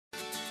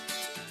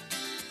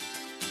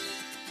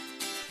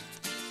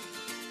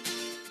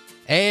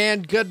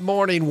And good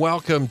morning.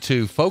 Welcome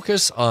to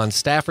Focus on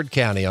Stafford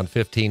County on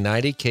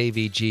 1590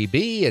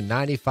 KVGB and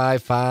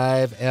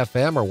 95.5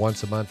 FM, or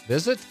once a month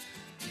visit.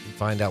 You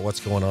find out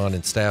what's going on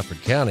in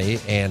Stafford County.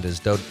 And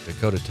as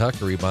Dakota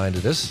Tucker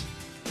reminded us,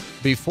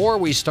 before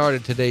we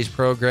started today's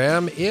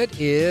program, it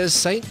is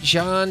St.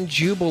 John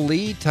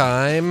Jubilee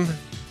time.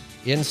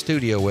 In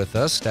studio with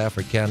us,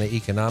 Stafford County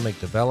Economic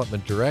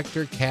Development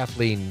Director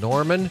Kathleen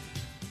Norman.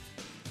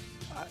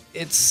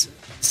 It's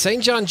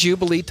St. John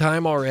Jubilee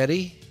time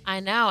already. I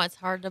know, it's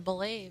hard to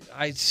believe.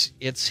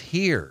 It's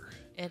here.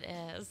 It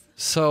is.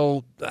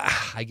 So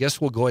I guess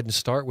we'll go ahead and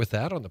start with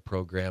that on the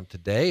program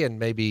today, and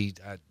maybe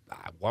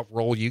what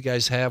role you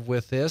guys have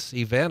with this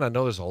event. I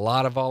know there's a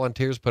lot of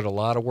volunteers put a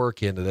lot of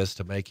work into this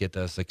to make it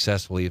a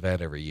successful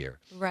event every year.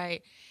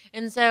 Right.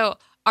 And so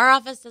our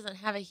office doesn't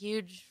have a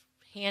huge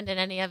hand in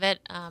any of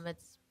it.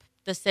 It's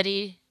the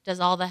city does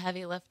all the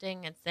heavy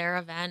lifting. It's their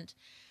event.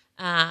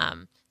 So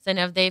I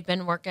know they've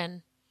been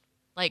working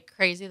like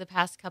crazy the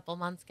past couple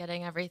months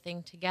getting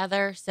everything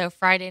together. So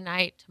Friday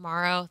night,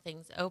 tomorrow,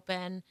 things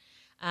open.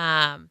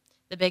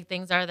 The big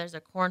things are there's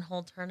a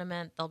cornhole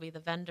tournament. There'll be the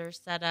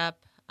vendors set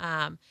up.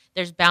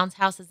 There's bounce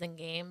houses and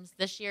games.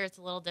 This year it's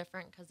a little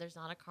different because there's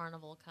not a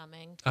carnival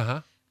coming.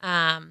 Uh-huh.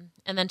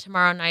 And then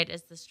tomorrow night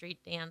is the street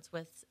dance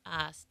with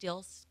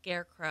Steel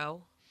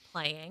Scarecrow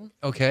playing.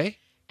 Okay.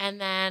 And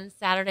then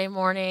Saturday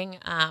morning,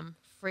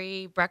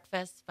 free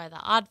breakfast by the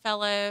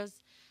Oddfellows.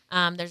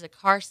 There's a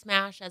car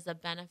smash as a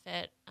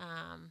benefit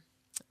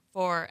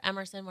for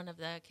Emerson, one of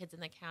the kids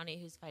in the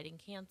county who's fighting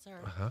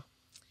cancer. Uh-huh.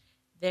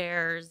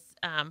 There's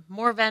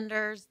more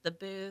vendors, the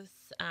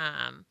booths,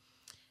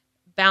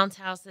 bounce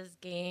houses,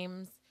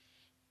 games.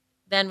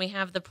 Then we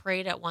have the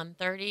parade at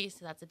 1:30,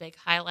 so that's a big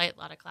highlight. A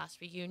lot of class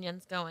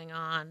reunions going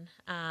on.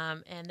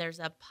 And there's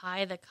a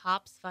Pie the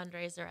Cops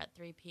fundraiser at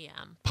 3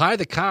 p.m. Pie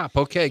the Cop.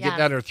 Okay, Yes.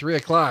 getting out at 3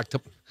 o'clock.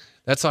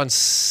 That's on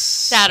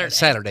Saturday.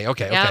 Saturday.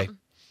 Okay, Yep. okay.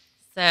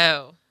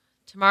 So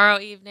tomorrow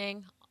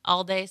evening,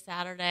 all day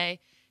Saturday,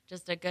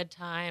 just a good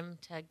time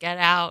to get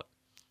out,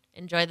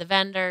 enjoy the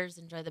vendors,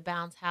 enjoy the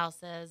bounce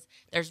houses.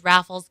 There's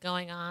raffles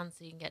going on,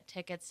 so you can get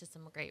tickets to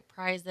some great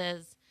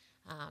prizes.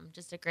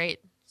 Just a great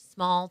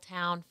small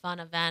town fun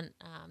event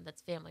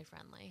that's family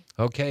friendly.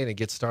 Okay, and it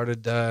gets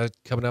started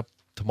coming up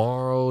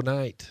tomorrow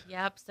night.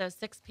 Yep, so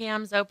 6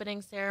 p.m.'s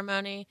opening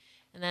ceremony,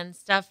 and then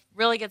stuff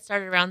really gets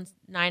started around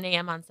 9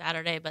 a.m. on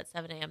Saturday, but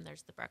 7 a.m.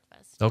 there's the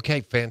breakfast.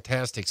 Okay,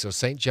 fantastic. So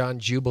St. John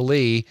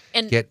Jubilee.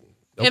 And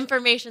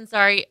information,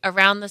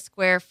 around the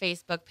square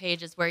Facebook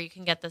page is where you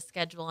can get the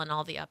schedule and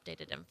all the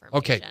updated information.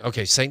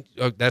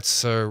 Okay.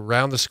 That's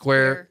around the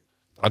square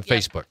on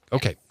Facebook.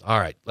 Okay, all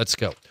right, let's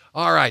go.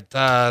 All right,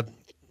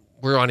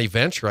 we're on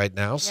events right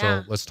now,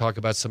 so let's talk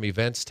about some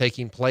events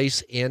taking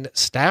place in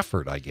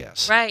Stafford, I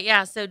guess. Right,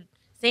 yeah. So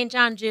St.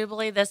 John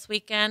Jubilee this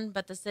weekend,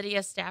 but the City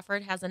of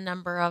Stafford has a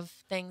number of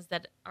things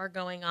that are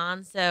going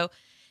on. So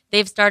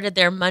they've started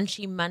their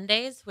Munchie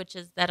Mondays, which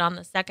is that on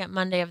the second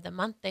Monday of the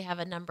month, they have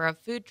a number of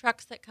food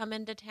trucks that come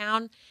into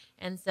town.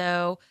 And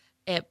so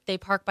they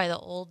park by the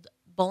old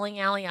bowling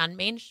alley on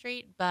Main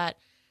Street, but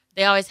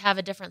they always have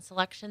a different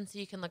selection, so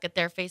you can look at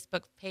their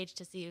Facebook page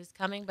to see who's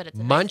coming. But it's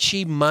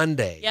Munchie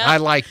Monday. Yep. I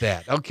like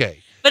that. Okay.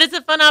 But it's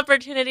a fun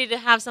opportunity to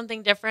have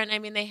something different. I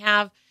mean, they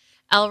have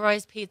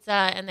Elroy's Pizza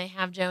and they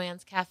have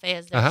Joanne's Cafe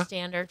as their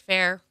standard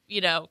fare,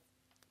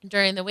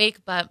 during the week.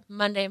 But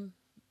Monday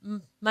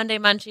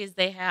Munchies,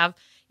 they have,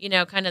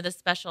 kind of the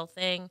special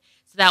thing.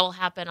 So that will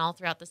happen all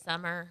throughout the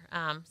summer,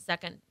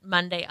 second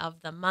Monday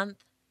of the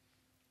month.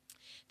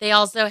 They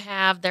also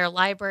have their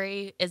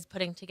library is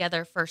putting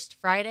together First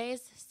Fridays.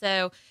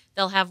 So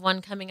they'll have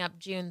one coming up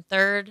June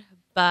 3rd,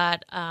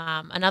 but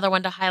another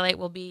one to highlight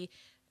will be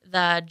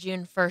the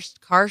June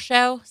 1st car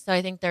show. So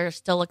I think they're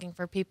still looking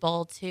for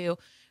people to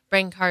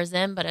bring cars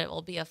in, but it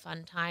will be a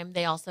fun time.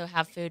 They also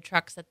have food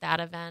trucks at that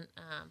event.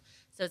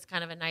 So it's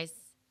kind of a nice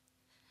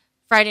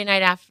Friday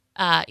night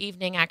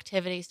evening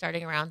activity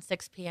starting around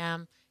 6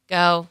 p.m.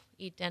 Go,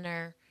 eat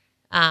dinner,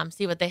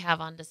 see what they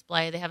have on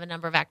display. They have a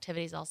number of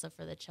activities also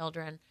for the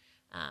children.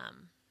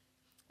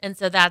 And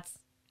so that's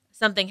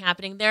something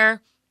happening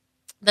there.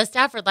 The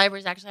Stafford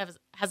Libraries actually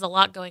has a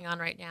lot going on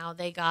right now.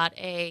 They got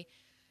a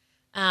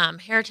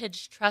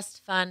Heritage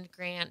Trust Fund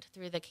grant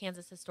through the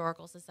Kansas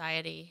Historical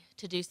Society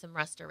to do some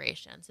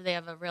restoration. So they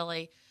have a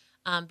really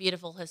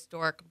beautiful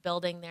historic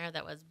building there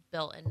that was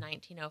built in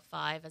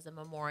 1905 as a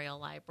memorial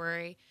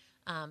library.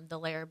 The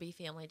Larrabee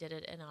family did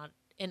it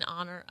in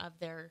honor of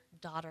their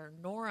daughter,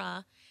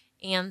 Nora.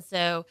 And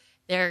so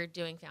they're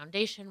doing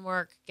foundation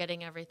work,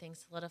 getting everything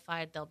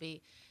solidified. They'll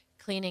be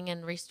cleaning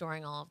and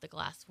restoring all of the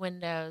glass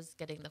windows,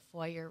 getting the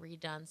foyer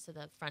redone so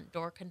the front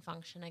door can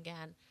function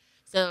again.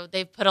 So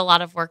they've put a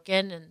lot of work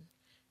in,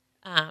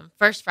 and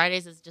First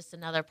Fridays is just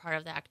another part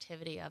of the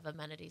activity of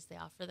amenities they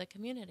offer the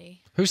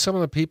community. Who's some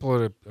of the people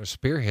that are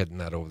spearheading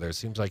that over there? It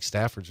seems like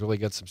Stafford's really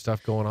got some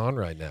stuff going on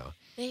right now.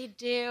 They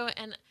do,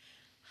 and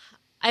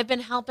I've been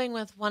helping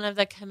with one of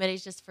the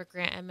committees just for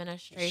grant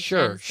administration.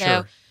 Sure.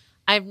 So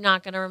I'm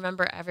not going to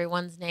remember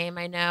everyone's name.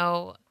 I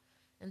know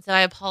And so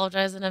I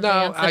apologize in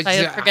advance if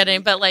I'm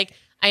forgetting. But, like,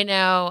 I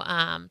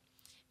know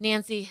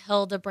Nancy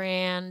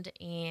Hildebrand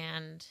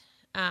and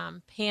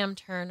Pam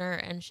Turner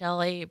and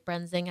Shelley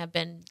Brenzing have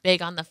been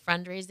big on the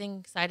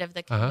fundraising side of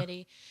the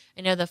committee.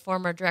 I know the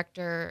former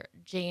director,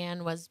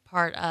 Jan, was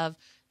part of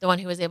the one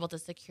who was able to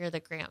secure the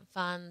grant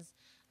funds.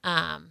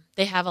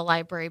 They have a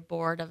library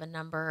board of a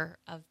number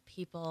of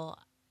people.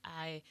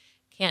 I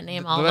can't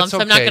name all of them, so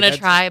I'm not going to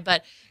try,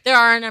 but there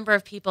are a number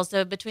of people.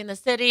 So between the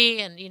city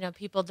and,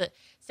 people that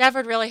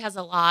Stafford really has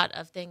a lot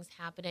of things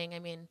happening. I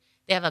mean,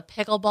 they have a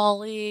pickleball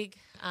league.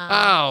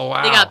 Oh,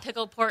 wow. They got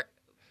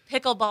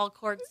pickleball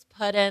courts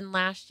put in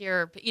last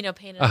year,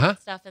 painted and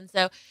stuff. And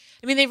so,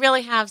 I mean, they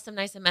really have some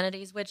nice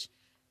amenities, which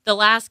the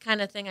last kind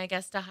of thing, I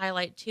guess, to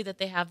highlight too that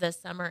they have this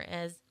summer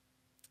is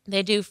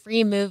they do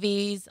free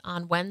movies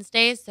on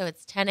Wednesdays. So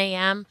it's 10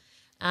 a.m.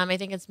 I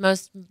think it's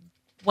most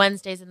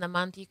Wednesdays in the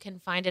month. You can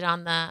find it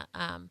on the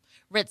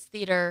Ritz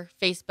Theater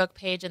Facebook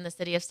page and the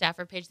City of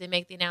Stafford page. They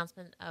make the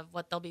announcement of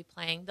what they'll be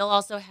playing. They'll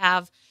also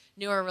have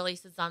newer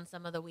releases on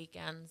some of the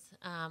weekends.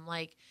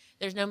 Like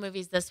there's no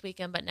movies this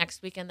weekend, but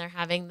next weekend they're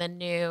having the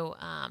new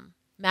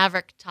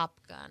Maverick Top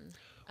Gun.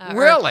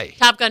 Really?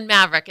 Top Gun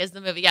Maverick is the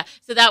movie, yeah.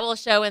 So that will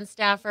show in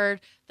Stafford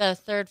the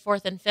 3rd,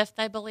 4th, and 5th,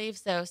 I believe.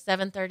 So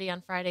 7:30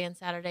 on Friday and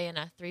Saturday and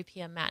a 3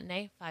 p.m.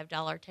 matinee,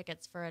 $5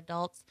 tickets for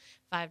adults,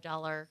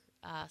 $5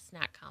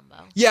 snack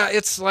combo. Yeah,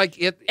 it's like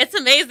It's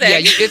amazing. Yeah,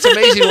 it's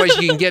amazing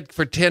what you can get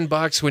for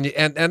 $10 when you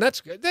and that's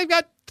they've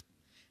got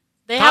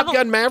Top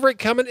Gun Maverick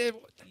coming in.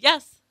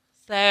 Yes,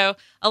 so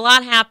a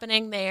lot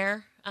happening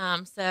there.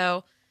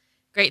 So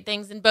great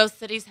things, and both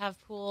cities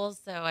have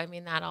pools. So I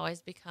mean that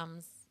always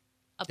becomes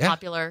a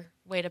popular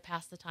way to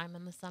pass the time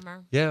in the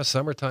summer. Yeah,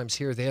 summertime's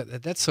here.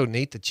 That's so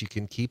neat that you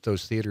can keep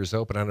those theaters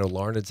open. I know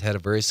Larned's had a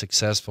very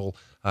successful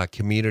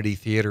community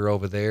theater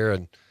over there,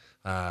 and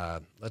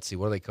let's see,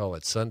 what do they call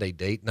it? Sunday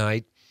date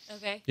night.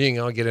 Okay. You can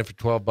all get in for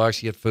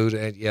 $12. You get food,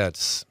 and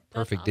it's a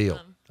perfect deal.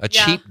 A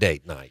cheap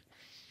date night,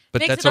 but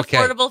makes that's it okay.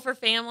 Affordable for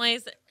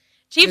families.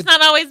 Cheap's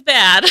not always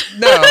bad.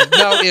 No,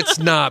 it's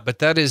not. But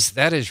that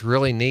is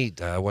really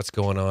neat. What's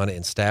going on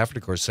in Stafford?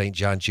 Of course, St.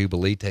 John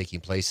Jubilee taking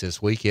place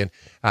this weekend.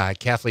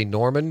 Kathleen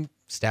Norman,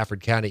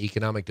 Stafford County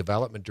Economic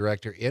Development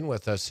Director, in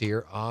with us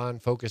here on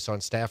Focus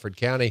on Stafford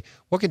County.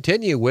 We'll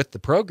continue with the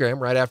program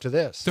right after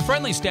this. The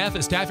friendly staff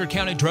at Stafford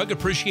County Drug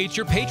appreciates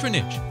your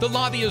patronage. The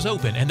lobby is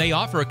open and they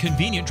offer a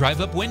convenient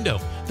drive-up window.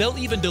 They'll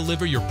even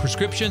deliver your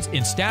prescriptions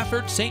in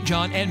Stafford, St.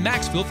 John, and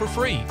Maxville for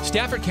free.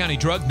 Stafford County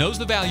Drug knows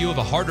the value of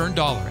a hard-earned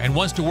dollar and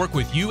wants to work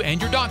with you and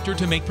your doctor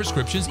to make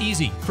prescriptions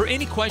easy. For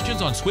any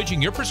questions on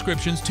switching your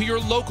prescriptions to your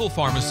local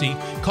pharmacy,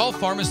 call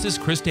pharmacist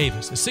Chris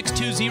Davis at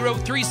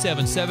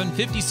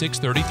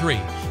 620-377-5633.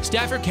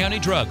 Stafford County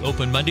Drug,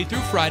 open Monday through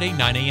Friday,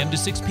 9 a.m. to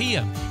 6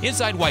 p.m.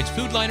 Inside White's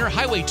Food Liner,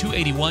 Highway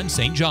 281,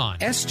 St. John.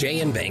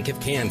 SJN Bank of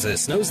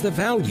Kansas knows the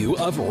value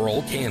of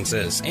rural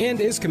Kansas and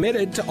is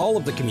committed to all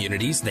of the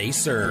communities they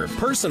serve.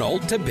 Personal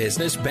to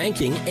business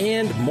banking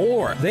and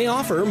more. They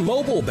offer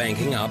mobile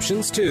banking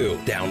options too.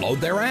 Download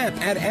their app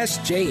at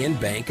SJN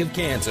Bank of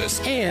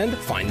Kansas and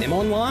find them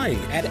online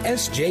at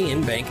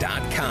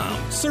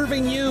sjnbank.com.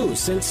 Serving you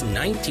since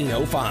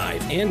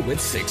 1905 and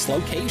with 6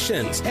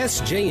 locations.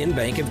 SJN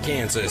Bank of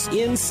Kansas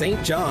in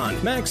St. John,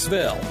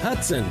 Maxville,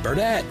 Hudson,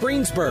 Burdett,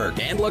 Greensburg,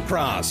 and La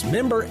Crosse.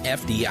 Member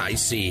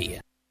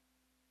FDIC.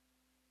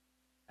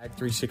 Ag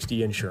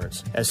 360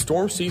 Insurance. As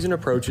storm season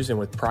approaches and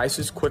with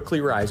prices quickly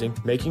rising,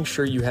 making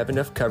sure you have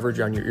enough coverage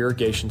on your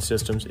irrigation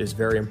systems is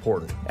very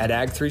important. At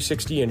Ag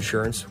 360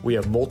 Insurance, we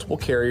have multiple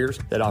carriers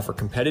that offer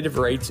competitive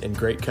rates and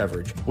great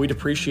coverage. We'd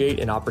appreciate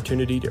an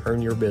opportunity to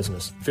earn your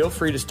business. Feel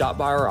free to stop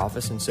by our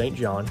office in St.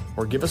 John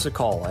or give us a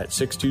call at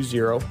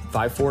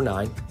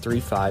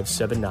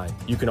 620-549-3579.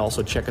 You can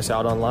also check us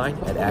out online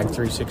at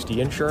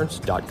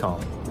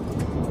ag360insurance.com.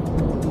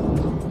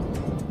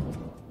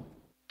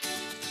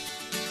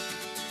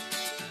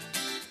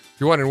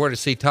 You're wondering where to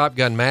see Top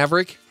Gun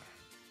Maverick?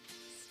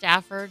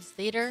 Stafford's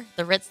Theater,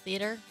 the Ritz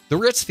Theater. The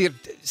Ritz Theater.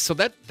 So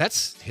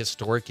that's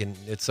historic in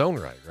its own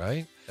right,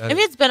 right? I mean,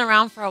 it's been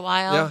around for a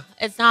while. Yeah.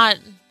 It's not.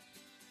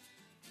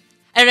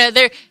 I don't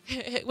know.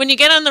 When you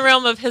get on the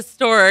realm of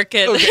historic,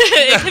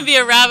 it can be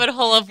a rabbit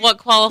hole of what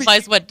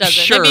qualifies, what doesn't.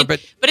 Sure, I mean, but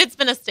it's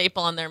been a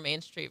staple on their main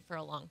street for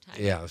a long time.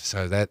 Yeah,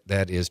 so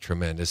that is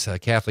tremendous.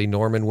 Kathleen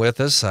Norman with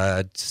us,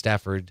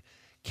 Stafford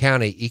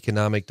County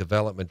Economic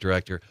Development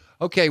Director.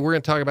 Okay, we're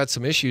going to talk about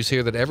some issues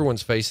here that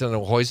everyone's facing. I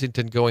know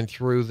Hoisington going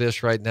through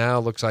this right now.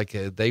 Looks like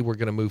they were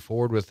going to move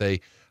forward with a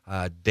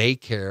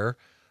daycare.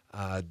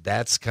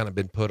 That's kind of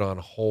been put on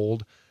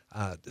hold.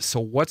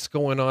 So what's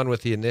going on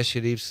with the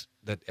initiatives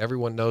that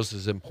everyone knows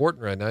is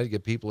important right now to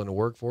get people in the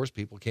workforce?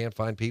 People can't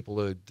find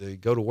people to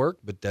go to work,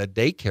 but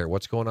daycare,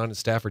 what's going on in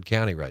Stafford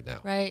County right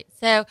now? Right.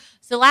 So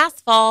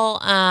last fall,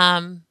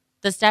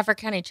 the Stafford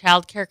County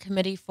Childcare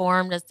Committee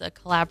formed as a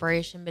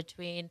collaboration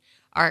between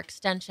our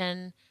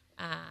extension,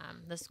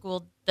 the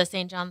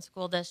St. John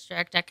School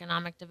District,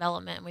 Economic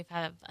Development, and we've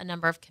had a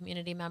number of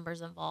community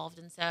members involved.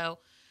 And so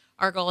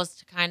our goal is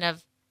to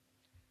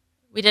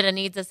we did a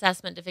needs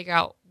assessment to figure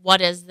out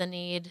what is the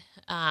need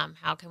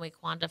How can we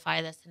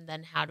quantify this? And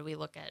then how do we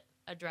look at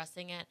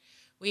addressing it?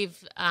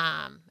 We've,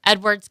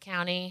 Edwards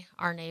County,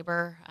 our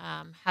neighbor,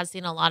 has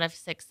seen a lot of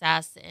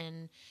success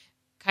in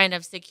kind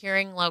of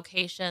securing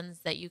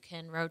locations that you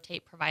can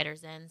rotate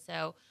providers in.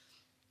 So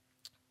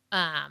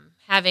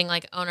having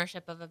like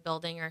ownership of a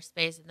building or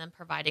space and then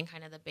providing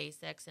kind of the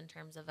basics in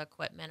terms of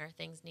equipment or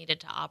things needed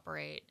to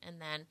operate,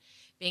 and then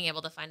being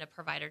able to find a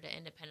provider to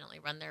independently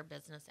run their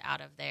business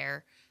out of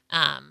there.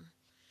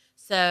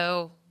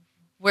 So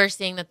we're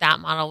seeing that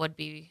model would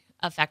be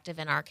effective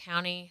in our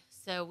county.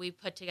 So we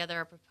put together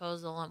a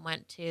proposal and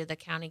went to the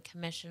county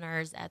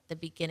commissioners at the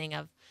beginning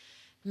of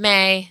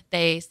May.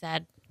 They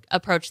said,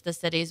 approach the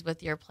cities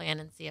with your plan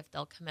and see if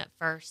they'll commit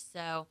first.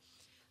 So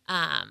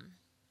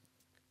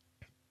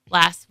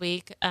last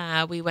week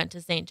we went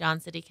to St. John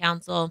City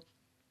Council.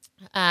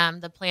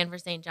 The plan for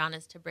St. John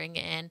is to bring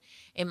in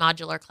a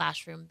modular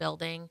classroom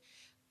building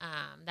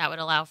that would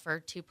allow for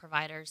 2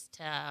 providers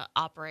to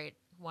operate,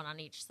 one on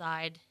each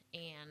side,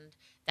 and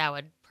that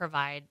would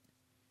provide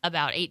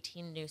about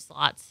 18 new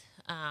slots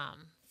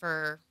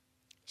for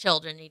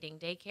children needing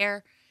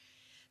daycare.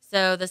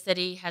 So the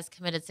city has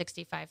committed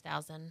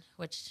 $65,000,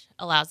 which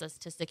allows us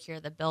to secure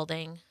the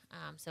building.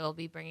 So we'll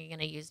be bringing in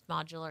a used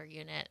modular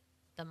unit.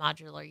 The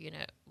modular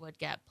unit would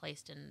get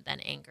placed and then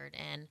anchored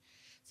in.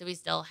 So we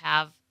still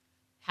have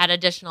had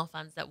additional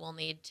funds that we'll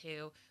need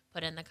to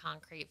put in the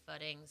concrete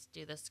footings,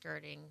 do the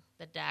skirting,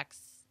 the decks,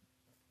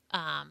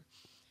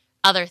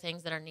 other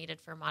things that are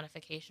needed for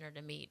modification or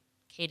to meet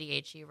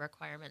KDHE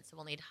requirements. So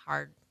we'll need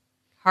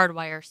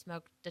hardwire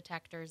smoke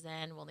detectors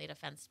in. We'll need a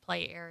fenced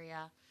play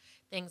area,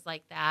 things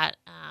like that.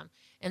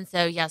 And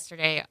so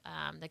yesterday,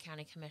 the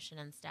county commission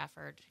in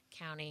Stafford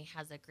County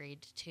has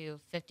agreed to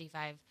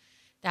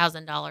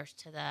 $55,000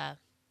 to the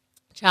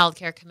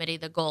childcare committee.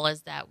 The goal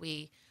is that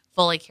we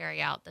fully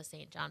carry out the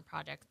St. John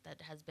project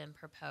that has been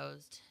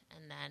proposed,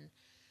 and then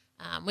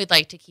we'd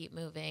like to keep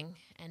moving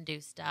and do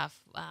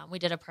stuff. We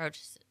did approach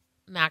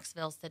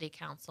Maxville City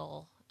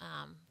Council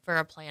for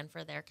a plan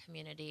for their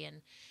community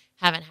and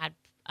haven't had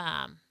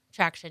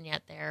traction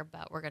yet there,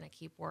 but we're going to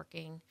keep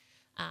working.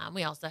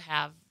 We also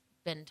have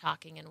been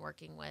talking and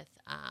working with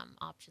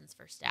options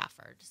for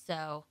Stafford.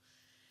 So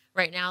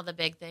right now the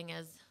big thing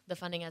is the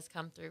funding has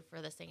come through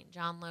for the St.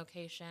 John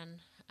location.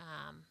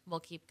 We'll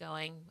keep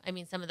going. I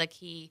mean, some of the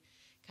key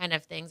kind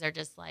of things are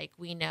just like,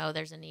 we know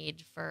there's a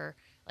need for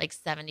like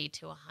 70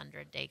 to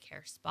 100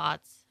 daycare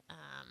spots.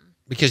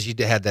 Because you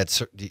had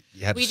that,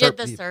 we did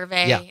the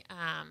survey. Yeah.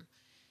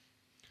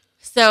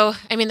 So,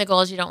 I mean, the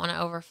goal is you don't want to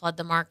overflood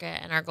the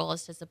market, and our goal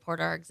is to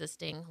support our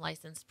existing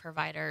licensed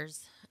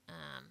providers.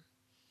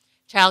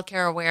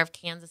 Childcare Aware of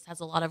Kansas has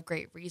a lot of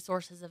great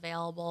resources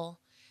available.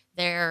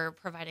 They're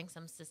providing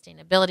some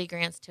sustainability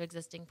grants to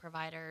existing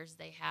providers.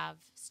 They have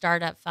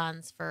startup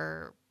funds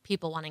for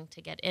people wanting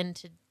to get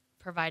into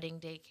providing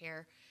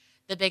daycare.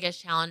 The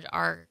biggest challenge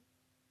our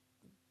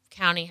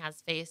county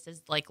has faced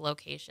is like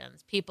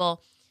locations.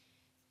 People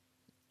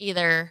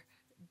either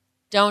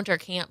don't or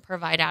can't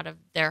provide out of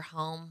their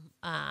home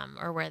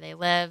or where they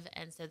live,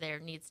 and so there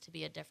needs to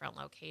be a different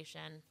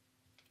location.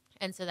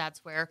 And so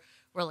that's where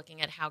we're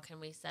looking at how can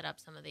we set up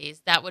some of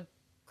these. That would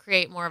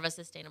create more of a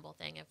sustainable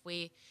thing.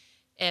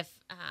 If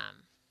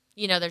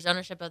there's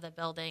ownership of the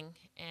building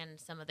and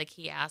some of the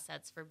key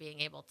assets for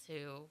being able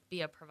to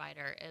be a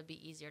provider, it would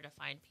be easier to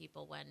find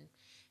people when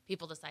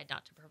people decide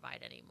not to provide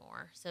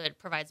anymore. So it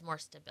provides more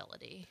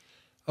stability.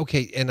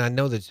 Okay, and I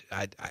know that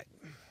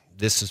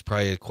this is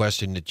probably a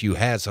question that you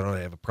had, so I don't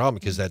have a problem,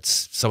 because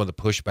that's some of the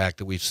pushback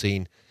that we've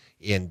seen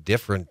in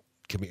different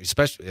communities,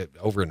 especially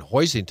over in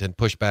Hoisington,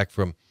 pushback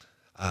from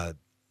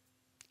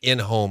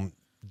in-home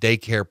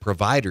daycare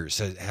providers.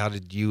 How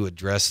did you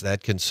address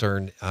that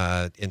concern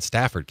in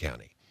Stafford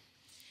County?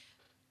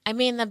 I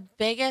mean, the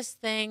biggest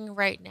thing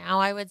right now,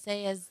 I would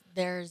say, is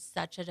there's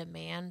such a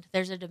demand.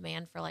 There's a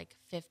demand for like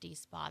 50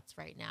 spots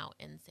right now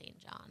in St.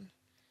 John.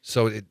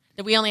 So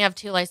we only have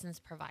 2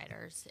 licensed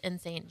providers in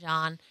St.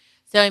 John.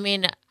 So, I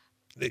mean,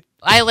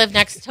 I live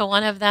next to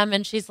one of them,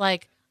 and she's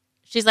like,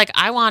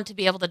 I want to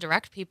be able to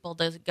direct people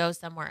to go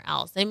somewhere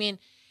else. I mean,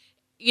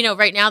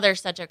 right now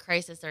there's such a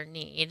crisis or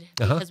need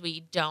because we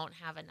don't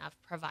have enough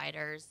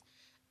providers.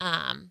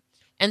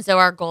 And so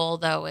our goal,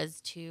 though, is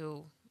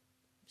to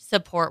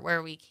support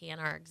where we can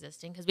our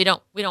existing, because we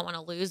don't want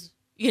to lose,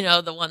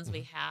 the ones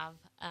we have.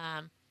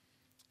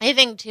 I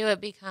think, too, it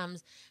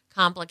becomes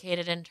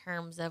complicated in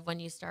terms of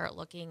when you start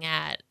looking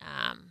at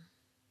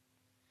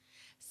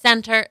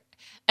center.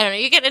 I don't know,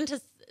 you get into,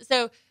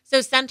 so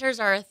centers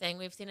are a thing.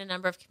 We've seen a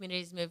number of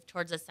communities move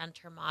towards a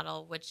center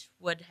model, which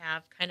would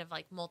have kind of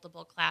like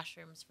multiple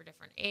classrooms for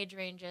different age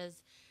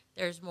ranges.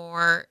 There's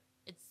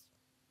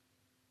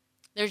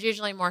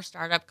usually more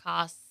startup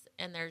costs,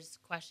 and there's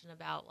question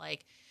about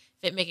like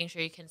making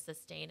sure you can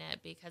sustain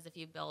it, because if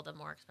you build a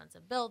more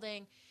expensive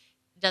building,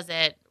 does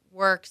it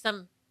work?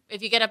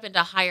 If you get up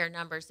into higher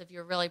numbers, if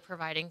you're really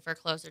providing for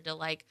closer to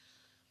like,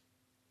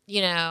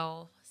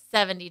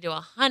 70 to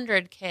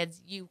 100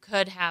 kids, you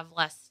could have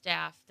less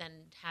staff than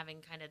having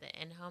kind of the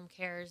in-home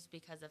cares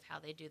because of how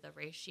they do the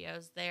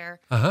ratios there.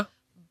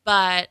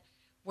 But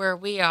where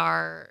we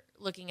are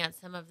looking at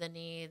some of the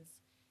needs,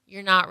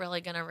 you're not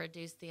really going to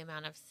reduce the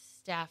amount of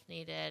staff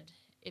needed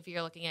if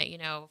you're looking at,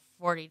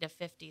 40 to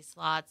 50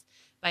 slots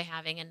by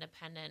having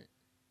independent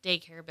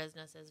daycare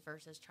businesses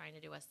versus trying to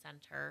do a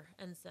center.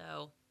 And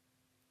so,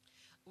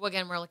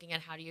 again, we're looking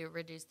at how do you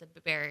reduce the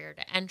barrier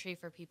to entry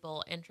for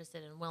people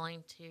interested and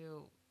willing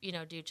to,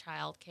 do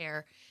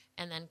childcare,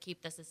 and then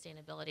keep the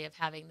sustainability of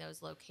having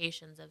those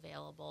locations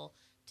available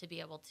to be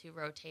able to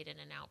rotate in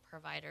and out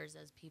providers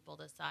as people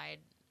decide,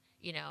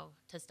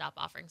 to stop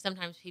offering.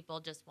 Sometimes people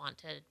just want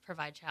to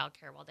provide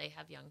childcare while they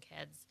have young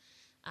kids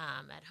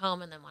at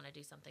home and then want to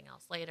do something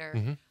else later.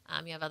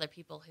 Mm-hmm. You have other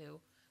people who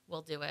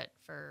will do it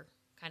for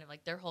kind of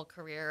like their whole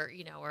career,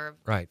 or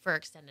Right. for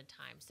extended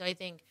time. So I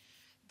think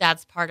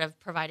that's part of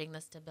providing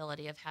the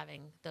stability of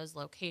having those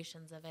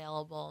locations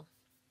available.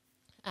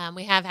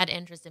 We have had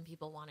interest in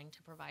people wanting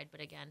to provide,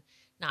 but again,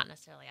 not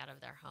necessarily out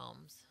of their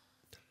homes.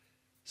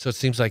 So it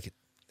seems like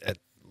at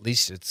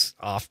least it's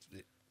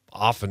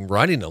off and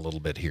running a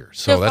little bit here.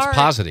 So that's far,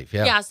 positive.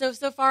 Yeah. Yeah.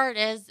 So far it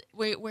is.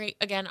 We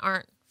again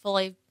aren't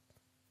fully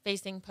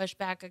facing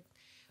pushback.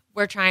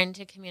 We're trying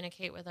to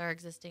communicate with our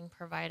existing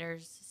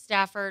providers.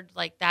 Stafford,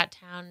 like that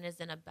town, is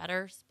in a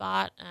better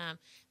spot.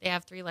 They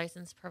have 3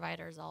 licensed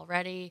providers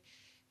already.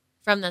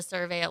 From the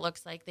survey, it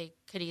looks like they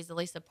could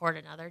easily support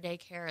another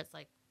daycare. It's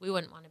like we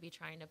wouldn't want to be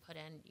trying to put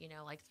in,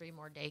 like 3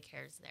 more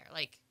daycares there,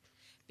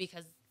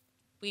 because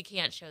we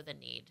can't show the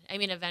need. I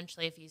mean,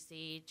 eventually, if you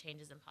see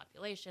changes in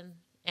population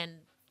and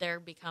there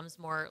becomes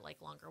more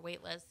longer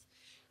wait lists,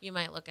 you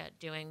might look at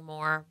doing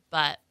more.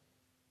 But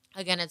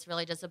again, it's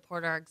really to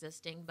support our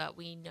existing, but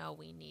we know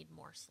we need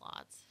more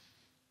slots.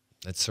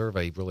 That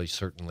survey really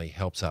certainly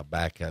helps out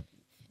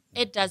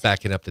It does.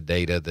 backing up the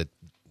data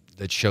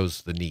that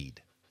shows the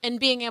need. And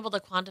being able to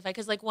quantify,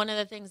 because one of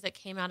the things that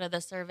came out of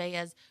the survey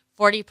is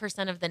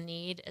 40% of the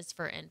need is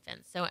for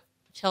infants, so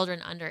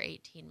children under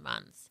 18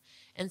 months.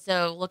 And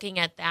so looking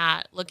at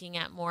that, looking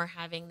at more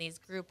having these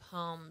group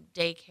home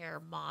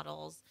daycare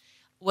models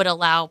would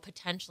allow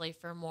potentially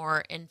for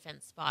more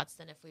infant spots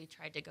than if we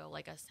tried to go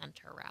a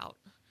center route.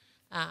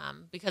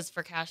 Because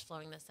for cash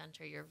flowing the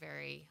center, you're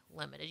very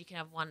limited. You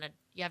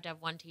have to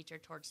have 1 teacher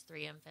towards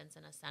 3 infants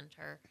in a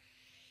center.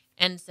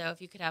 And so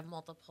if you could have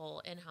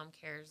multiple in-home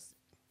cares,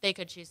 they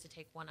could choose to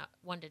take 1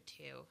 to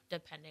 2,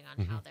 depending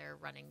on how they're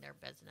running their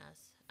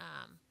business.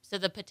 So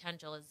the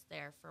potential is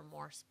there for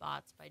more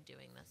spots by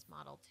doing this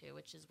model too,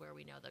 which is where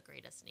we know the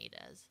greatest need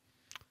is.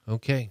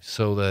 Okay,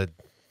 so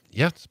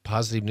it's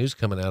positive news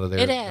coming out of there.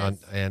 It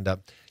is.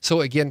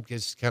 So again,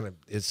 it's kind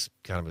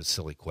of a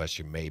silly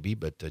question maybe,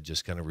 but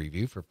just kind of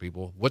review for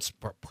people. What's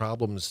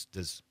problems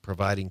does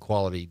providing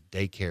quality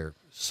daycare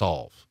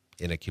solve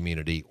in a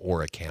community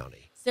or a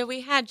county? So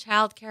we had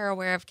Childcare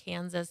Aware of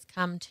Kansas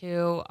come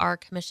to our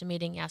commission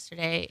meeting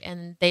yesterday,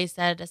 and they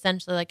said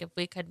essentially if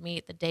we could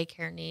meet the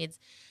daycare needs,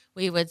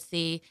 we would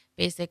see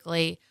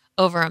basically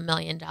over $1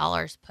 million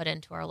put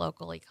into our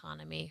local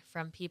economy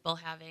from people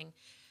having.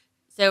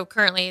 So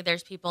currently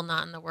there's people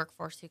not in the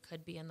workforce who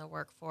could be in the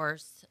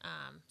workforce.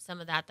 Some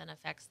of that then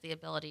affects the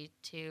ability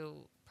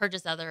to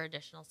purchase other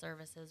additional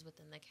services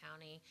within the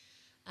county.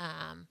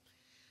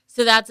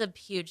 So that's a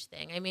huge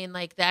thing. I mean,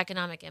 the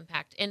economic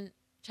impact. And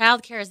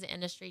childcare as an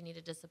industry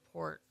needed to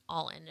support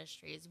all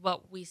industries.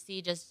 What we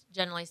see, just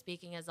generally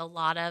speaking, is a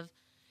lot of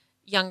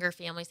younger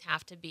families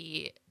have to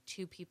be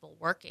 2 people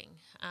working.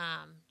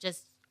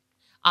 Just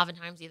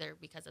oftentimes either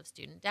because of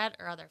student debt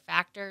or other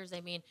factors.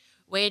 I mean,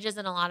 wages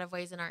in a lot of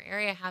ways in our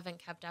area haven't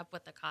kept up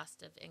with the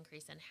cost of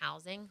increase in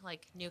housing.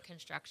 New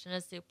construction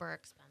is super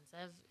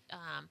expensive.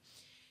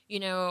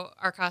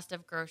 Our cost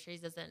of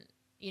groceries isn't,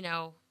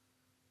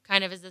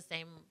 kind of is the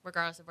same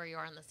regardless of where you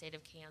are in the state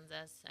of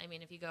Kansas. I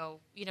mean, if you go,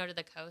 to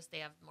the coast, they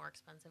have more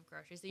expensive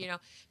groceries. So,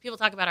 people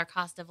talk about our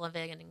cost of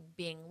living and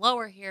being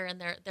lower here, and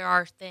there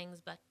are things,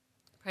 but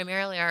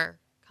primarily our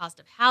cost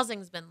of housing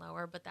has been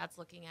lower, but that's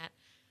looking at,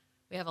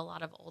 we have a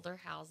lot of older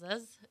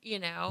houses,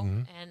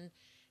 and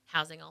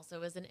housing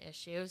also is an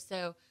issue.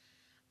 So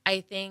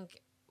I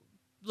think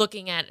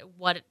looking at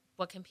what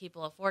can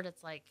people afford,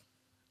 it's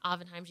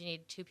oftentimes you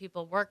need 2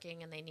 people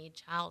working and they need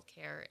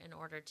childcare in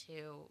order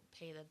to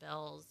pay the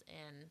bills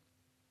and,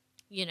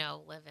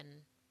 live and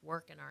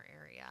work in our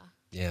area.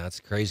 Yeah, that's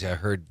crazy. I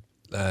heard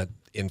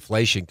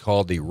inflation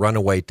called the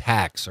runaway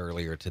tax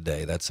earlier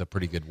today. That's a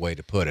pretty good way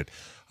to put it.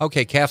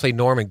 Okay, Kathleen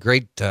Norman,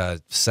 great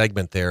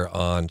segment there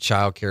on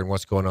childcare and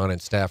what's going on in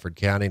Stafford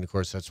County. And, of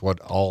course, that's what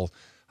all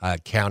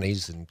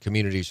counties and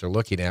communities are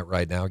looking at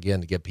right now,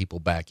 again, to get people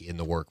back in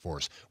the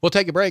workforce. We'll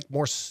take a break.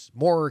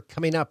 More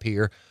coming up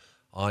here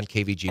on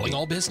KVGB. Calling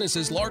all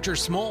businesses, large or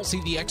small,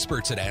 see the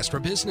experts at Astra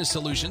Business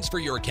Solutions for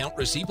your account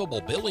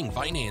receivable billing,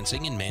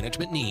 financing, and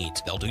management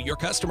needs. They'll do your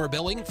customer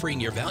billing, freeing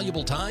your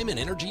valuable time and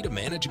energy to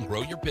manage and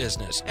grow your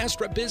business.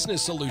 Astra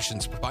Business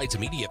Solutions provides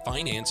immediate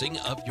financing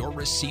of your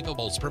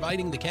receivables,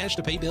 providing the cash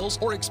to pay bills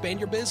or expand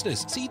your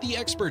business. See the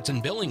experts in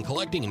billing,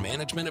 collecting, and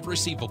management of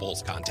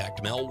receivables.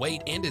 Contact Mel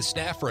Waite and his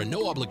staff for a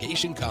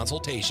no-obligation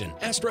consultation.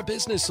 Astra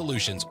Business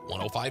Solutions,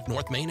 105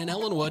 North Main in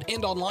Ellenwood,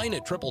 and online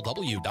at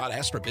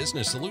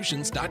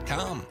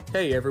www.astrabusinesssolutions.com.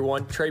 Hey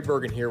everyone, Trey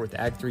Bergen here with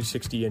Ag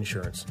 360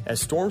 Insurance.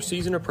 As storm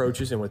season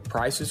approaches and with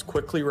prices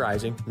quickly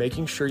rising,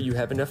 making sure you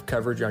have enough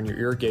coverage on your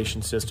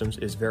irrigation systems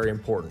is very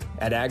important.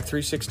 At Ag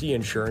 360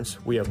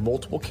 Insurance, we have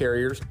multiple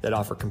carriers that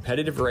offer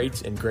competitive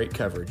rates and great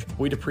coverage.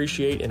 We'd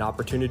appreciate an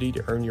opportunity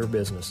to earn your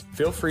business.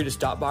 Feel free to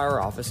stop by our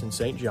office in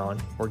St.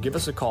 John or give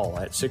us a call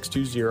at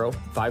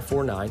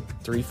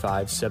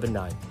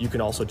 620-549-3579. You can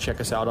also check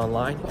us out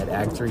online at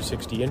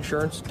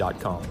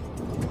ag360insurance.com.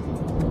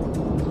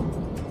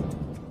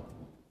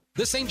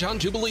 The St. John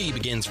Jubilee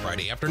begins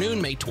Friday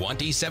afternoon, May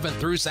 27th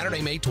through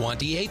Saturday, May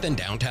 28th in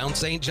downtown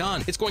St.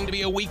 John. It's going to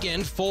be a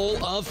weekend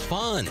full of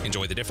fun.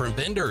 Enjoy the different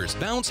vendors,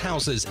 bounce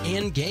houses,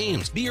 and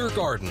games, beer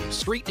garden,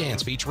 street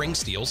dance featuring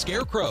Steel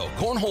Scarecrow,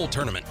 cornhole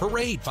tournament,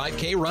 parade,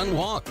 5K run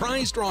walk,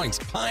 prize drawings,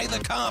 pie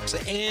the cops,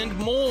 and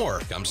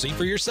more. Come see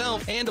for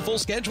yourself, and a full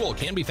schedule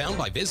can be found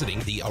by visiting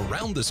the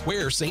Around the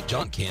Square St.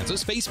 John,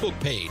 Kansas Facebook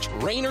page.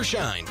 Rain or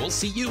shine, we'll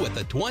see you at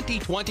the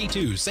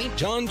 2022 St.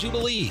 John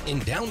Jubilee in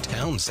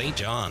downtown St.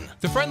 John.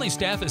 The friendly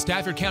staff at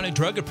Stafford County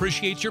Drug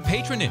appreciates your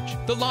patronage.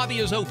 The lobby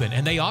is open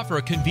and they offer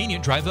a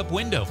convenient drive-up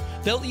window.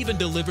 They'll even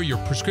deliver your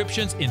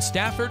prescriptions in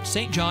Stafford,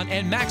 St. John,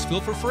 and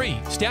Maxville for free.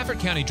 Stafford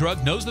County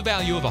Drug knows the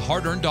value of a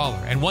hard-earned dollar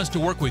and wants to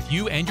work with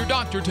you and your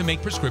doctor to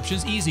make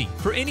prescriptions easy.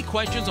 For any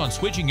questions on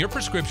switching your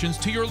prescriptions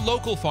to your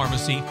local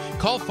pharmacy,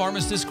 call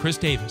pharmacist Chris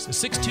Davis at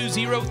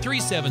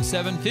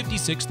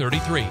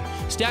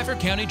 620-377-5633. Stafford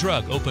County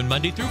Drug, open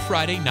Monday through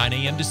Friday, 9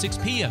 a.m. to 6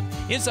 p.m.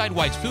 Inside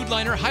White's Food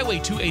Liner, Highway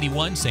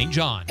 281, St.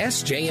 John.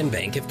 SJ &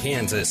 Bank of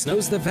Kansas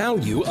knows the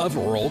value of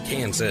rural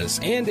Kansas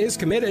and is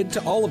committed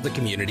to all of the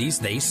communities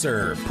they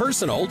serve.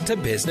 Personal to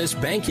business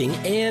banking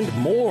and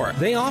more.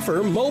 They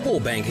offer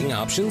mobile banking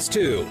options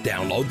too.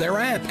 Download their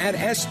app at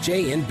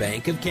SJ &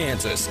 Bank of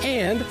Kansas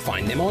and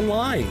find them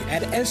online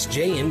at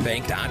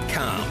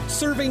sjnbank.com.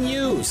 Serving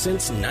you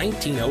since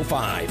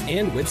 1905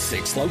 and with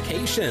 6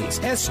 locations.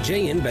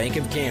 SJ & Bank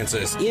of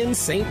Kansas in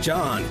St.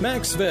 John,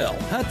 Maxville,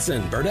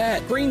 Hudson,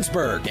 Burdett,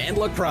 Greensburg, and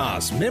La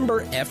Crosse.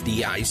 Member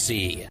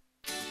FDIC.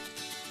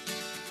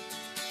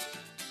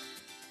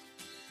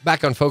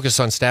 Back on Focus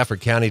on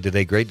Stafford County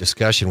today, great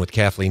discussion with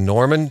Kathleen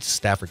Norman,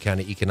 Stafford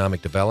County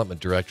Economic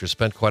Development Director.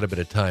 Spent quite a bit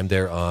of time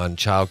there on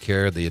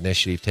childcare, the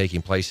initiative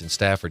taking place in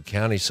Stafford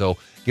County. So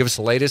give us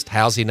the latest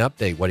housing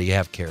update. What do you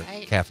have,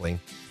 Kathleen?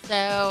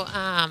 So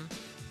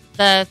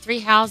the 3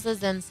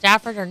 houses in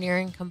Stafford are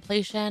nearing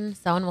completion.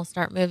 Someone will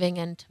start moving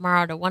in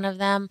tomorrow to one of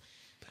them.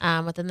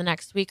 Within the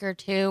next week or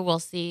two, we'll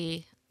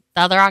see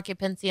the other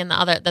occupancy, and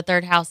the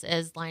third house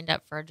is lined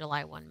up for a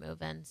July 1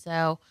 move-in.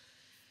 So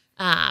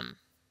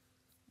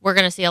we're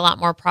going to see a lot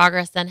more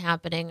progress then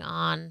happening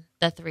on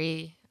the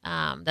 3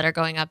 that are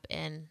going up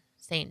in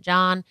St.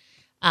 John.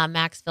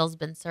 Maxville's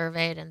been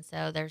surveyed, and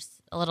so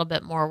there's a little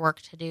bit more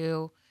work to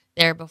do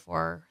there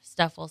before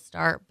stuff will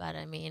start. But,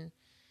 I mean,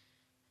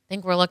 I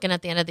think we're looking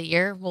at the end of the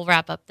year. We'll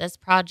wrap up this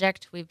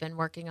project. We've been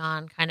working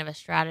on kind of a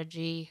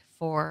strategy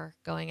for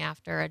going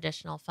after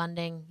additional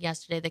funding.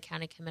 Yesterday, the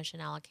county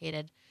commission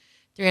allocated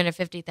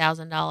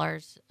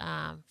 $350,000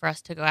 for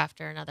us to go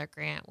after another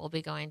grant. We'll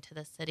be going to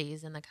the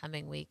cities in the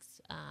coming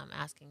weeks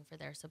asking for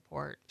their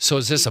support. So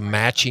is this a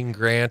matching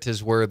grant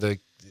is where the...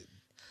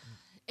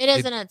 It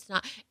is and it's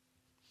not.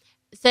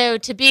 So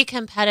to be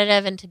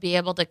competitive and to be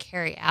able to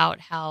carry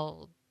out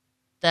how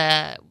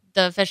the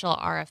official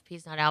RFP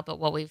is not out, but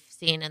what we've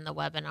seen in the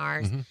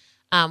webinars,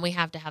 we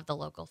have to have the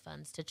local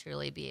funds to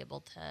truly be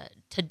able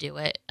to do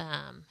it.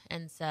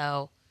 And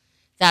so...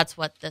 that's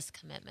what this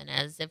commitment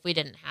is. If we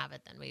didn't have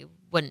it, then we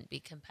wouldn't be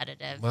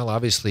competitive. Well,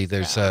 obviously,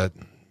 there's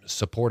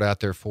support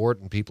out there for it,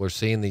 and people are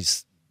seeing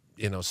these,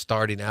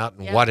 starting out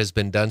and what has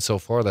been done so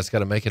far. That's got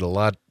to make it a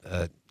lot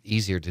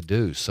easier to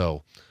do.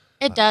 So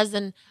it does,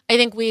 and I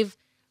think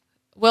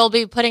we'll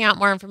be putting out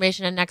more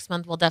information. And next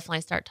month, we'll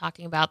definitely start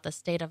talking about the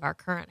state of our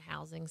current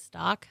housing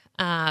stock.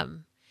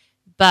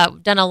 But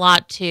we've done a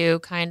lot to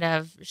kind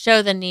of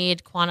show the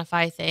need,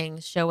 quantify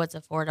things, show what's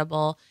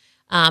affordable.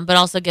 But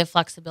also give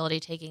flexibility,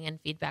 taking in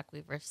feedback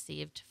we've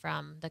received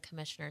from the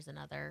commissioners and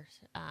other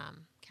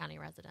county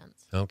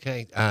residents.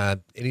 Okay.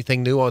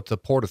 Anything new at the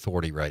Port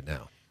Authority right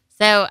now?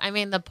 So, I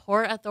mean, the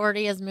Port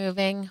Authority is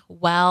moving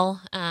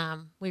well.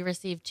 We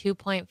received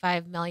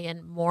 $2.5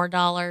 million more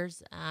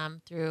dollars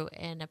through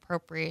in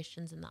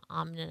appropriations in the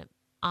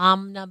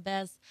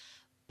omnibus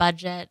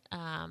budget.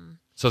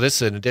 So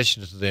this is in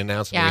addition to the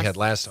announcement we had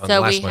last month.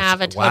 So we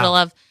have a total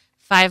of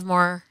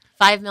 $5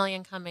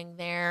 million coming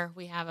there.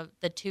 We have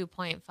the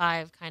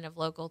 2.5 kind of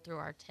local through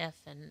our TIF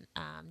and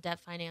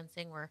debt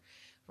financing.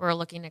 We're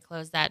looking to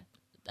close that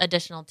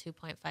additional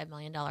 $2.5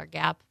 million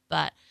gap,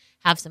 but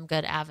have some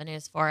good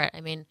avenues for it.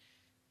 I mean,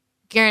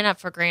 gearing up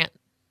for grant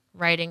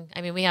writing.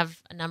 I mean, we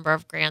have a number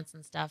of grants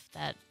and stuff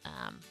that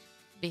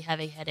be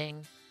heavy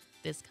hitting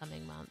this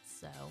coming month.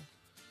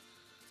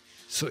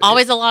 So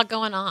always a lot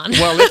going on.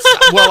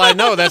 Well, I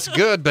know that's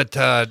good, but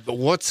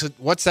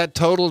what's that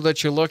total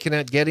that you're looking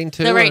at getting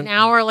to? So right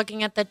now we're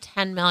looking at the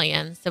 10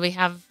 million. So we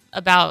have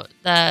about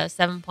the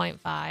 7.5.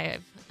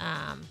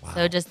 Wow.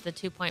 So just the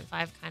 2.5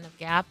 kind of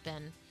gap,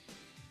 and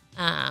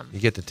you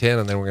get to 10,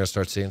 and then we're going to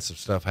start seeing some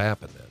stuff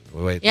happen.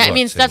 Then I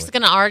mean, stuff's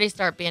going to already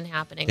start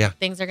happening. Yeah.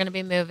 Things are going to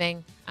be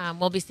moving.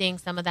 We'll be seeing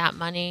some of that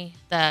money.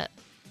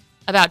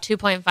 About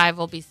 2.5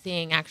 we'll be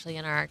seeing actually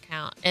in our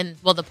account, and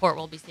the port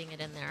will be seeing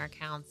it in their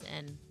accounts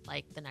in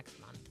like the next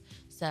month.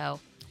 So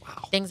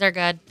Things are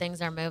good,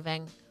 things are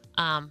moving,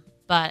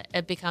 but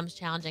it becomes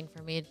challenging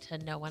for me to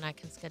know when I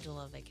can schedule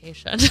a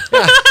vacation.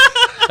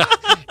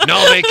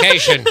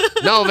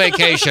 No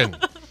vacation.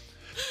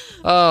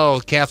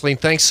 Oh, Kathleen,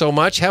 thanks so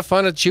much. Have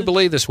fun at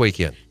Jubilee this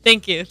weekend.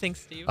 Thank you.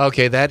 Thanks, Steve.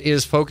 Okay, that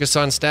is Focus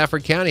on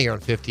Stafford County here on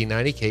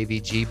 1590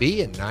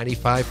 KVGB and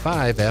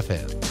 95.5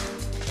 FM.